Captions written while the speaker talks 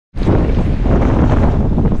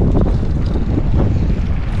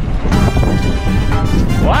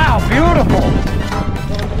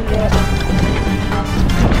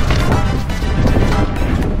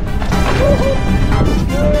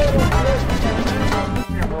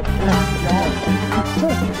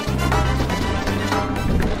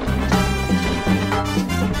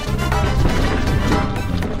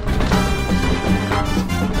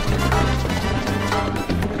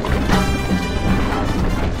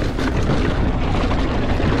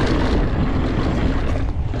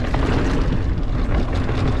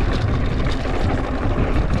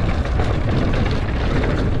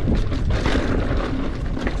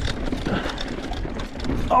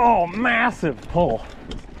massive pull.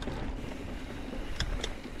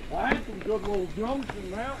 I had some good little jumps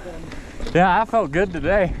in that one. Yeah, I felt good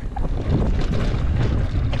today.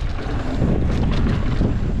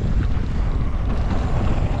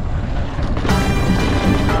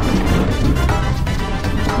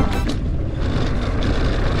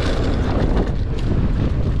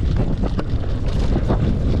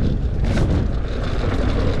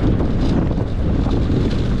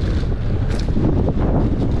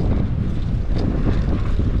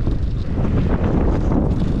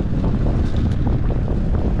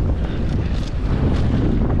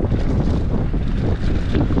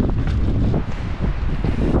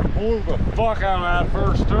 Blew the fuck out of that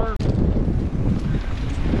first turn.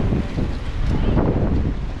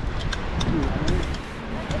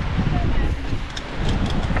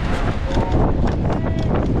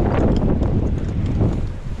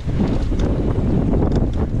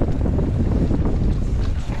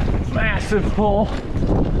 Massive pull.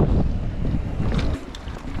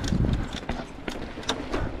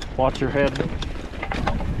 Watch your head.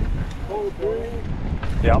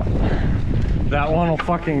 Yep. That one will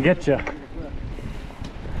fucking get you.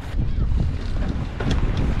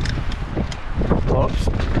 Oops.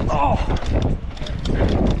 Oh.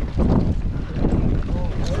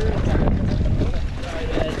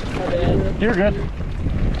 You're good.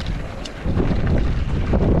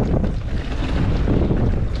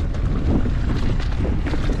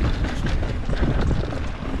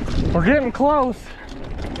 We're getting close.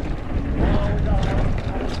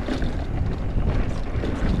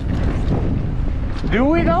 Do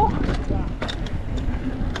we though?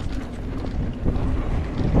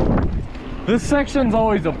 This section's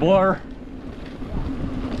always a blur.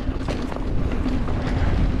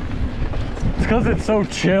 It's because it's so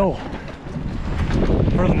chill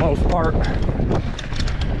for the most part.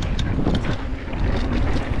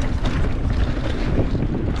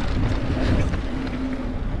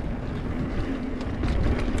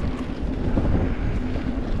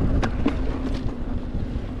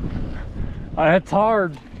 It's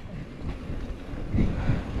hard.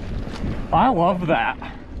 I love that.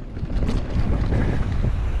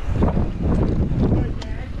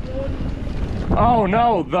 Oh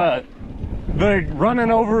no, the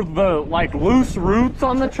running over the like loose roots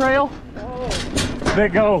on the trail. Oh. They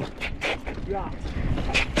go. Yeah.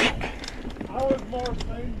 I was more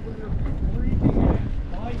saying for your breathing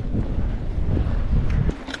light.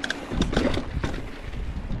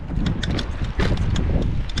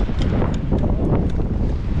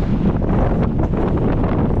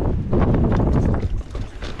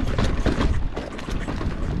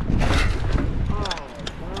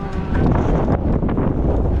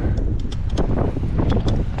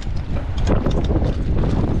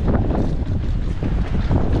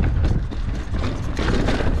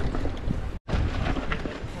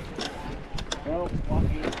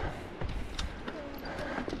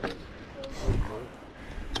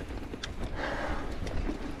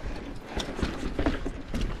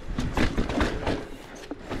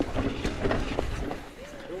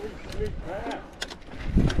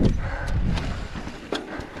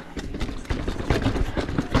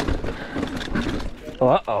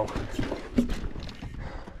 Uh-oh.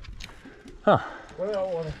 Huh.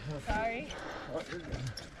 Sorry.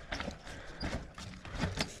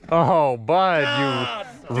 Oh, bud,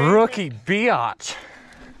 you rookie biatch.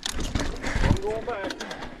 I'm going back.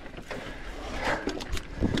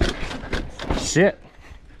 Shit.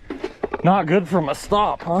 Not good from a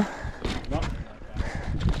stop, huh? No.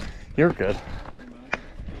 You're good.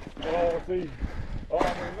 Oh, see. Oh, I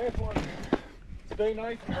mean, this one, stay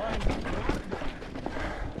nice and light.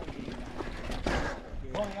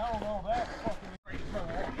 Funny, I don't know that fucking right in front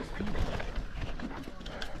of all these people.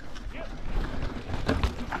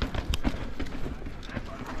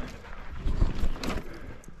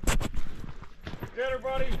 Get her,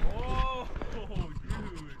 buddy. Whoa, dude.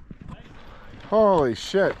 Holy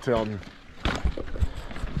shit, Tilden.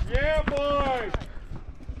 Yeah, boy.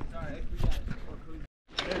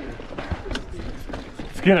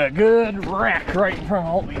 Let's get a good rack right in front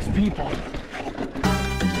of all these people.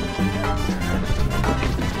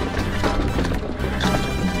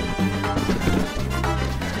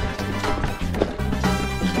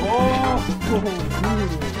 Oh, dude.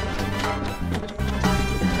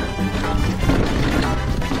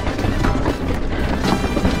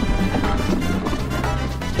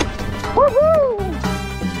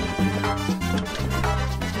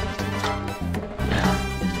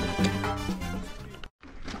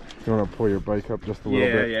 You want to pull your bike up just a little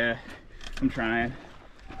bit? Yeah, I'm trying.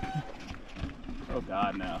 Oh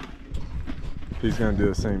God, no. He's going to do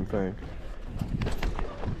the same thing.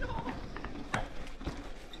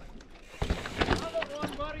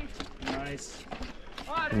 Nice.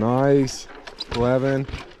 Nice. 11.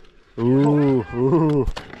 Ooh, ooh.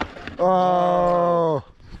 Oh,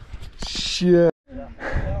 shit.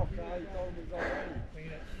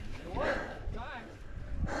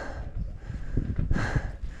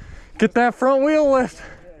 Get that front wheel lift.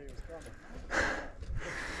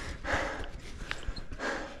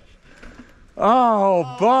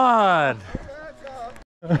 Oh, bud.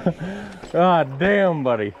 God damn,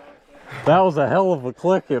 buddy. That was a hell of a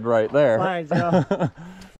clicking right there. Thanks, Joe.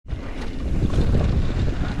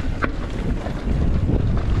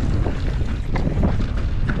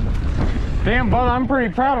 Damn, bud, I'm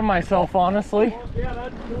pretty proud of myself, honestly. Yeah,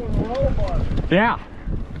 that's doing a roll, bud. Yeah.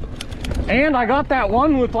 And I got that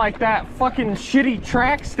one with like that fucking shitty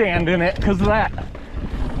track stand in it because of that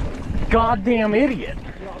goddamn idiot.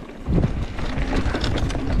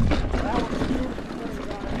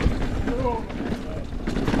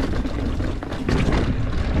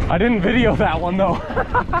 I didn't video that one though.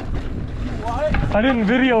 What? I didn't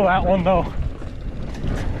video that one though.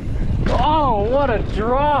 Oh, what a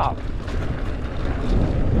drop.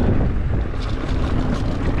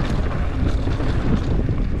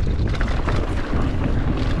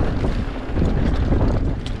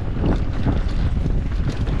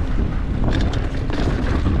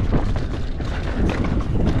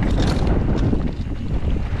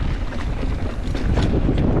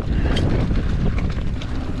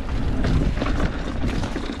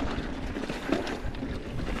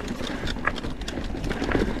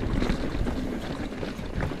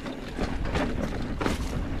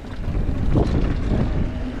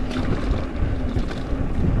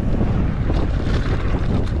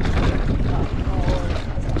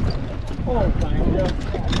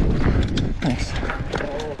 Thanks.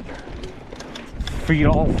 Feet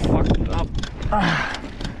all fucked up.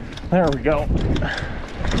 There we go.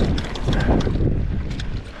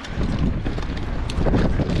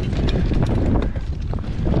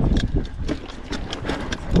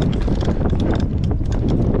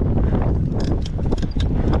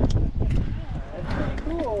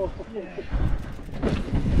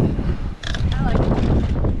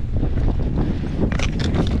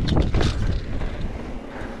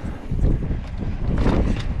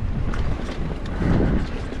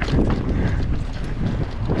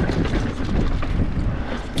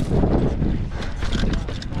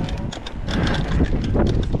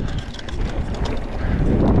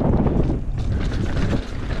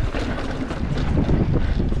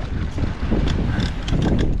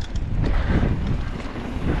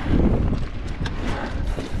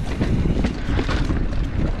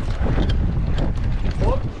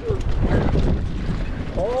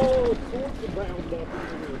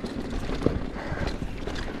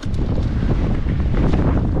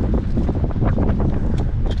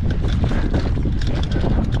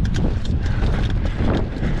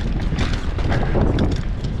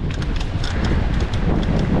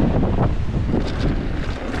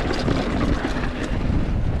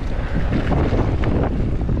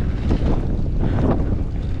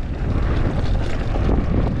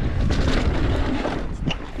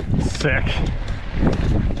 Sick.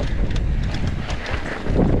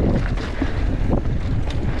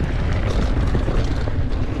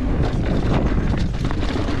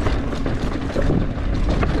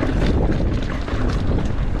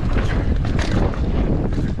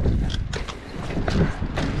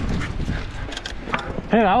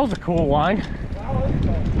 Hey, that was a cool line.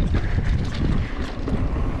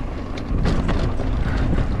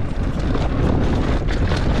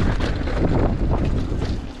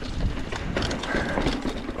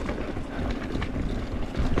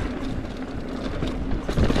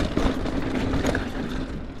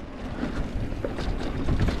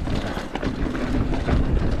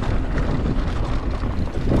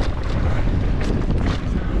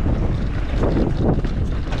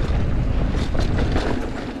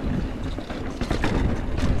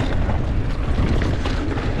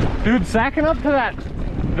 Dude, sacking up to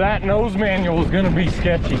that nose manual is gonna be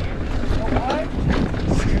sketchy.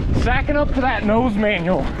 Sacking up to that nose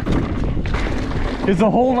manual is a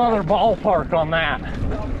whole nother ballpark on that.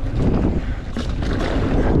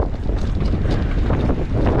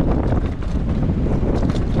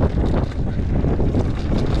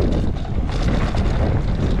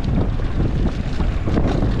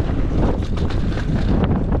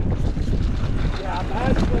 Yeah,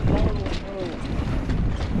 that's the total move.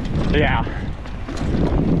 Yeah.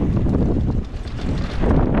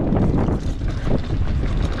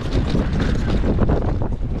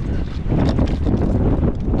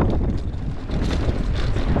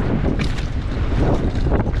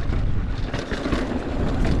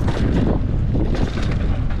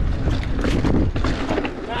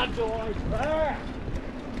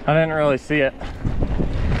 I didn't really see it.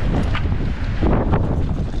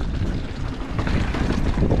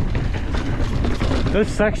 This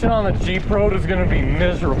section on the Jeep road is going to be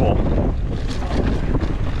miserable.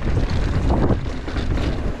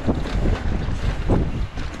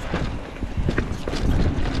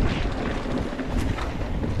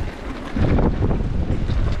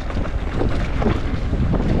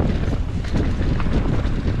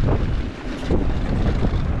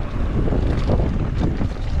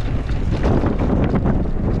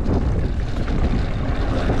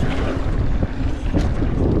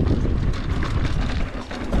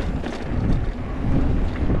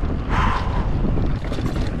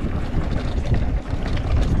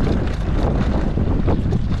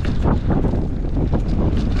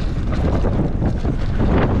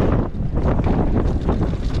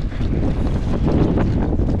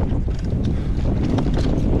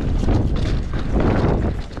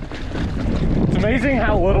 Amazing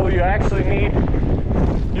how little you actually need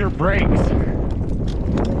your brakes.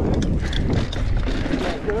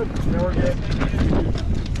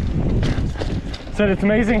 Said it's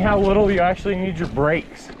amazing how little you actually need your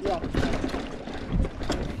brakes.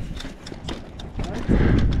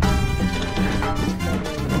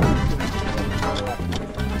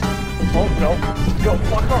 Oh no, go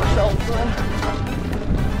fuck ourselves, man.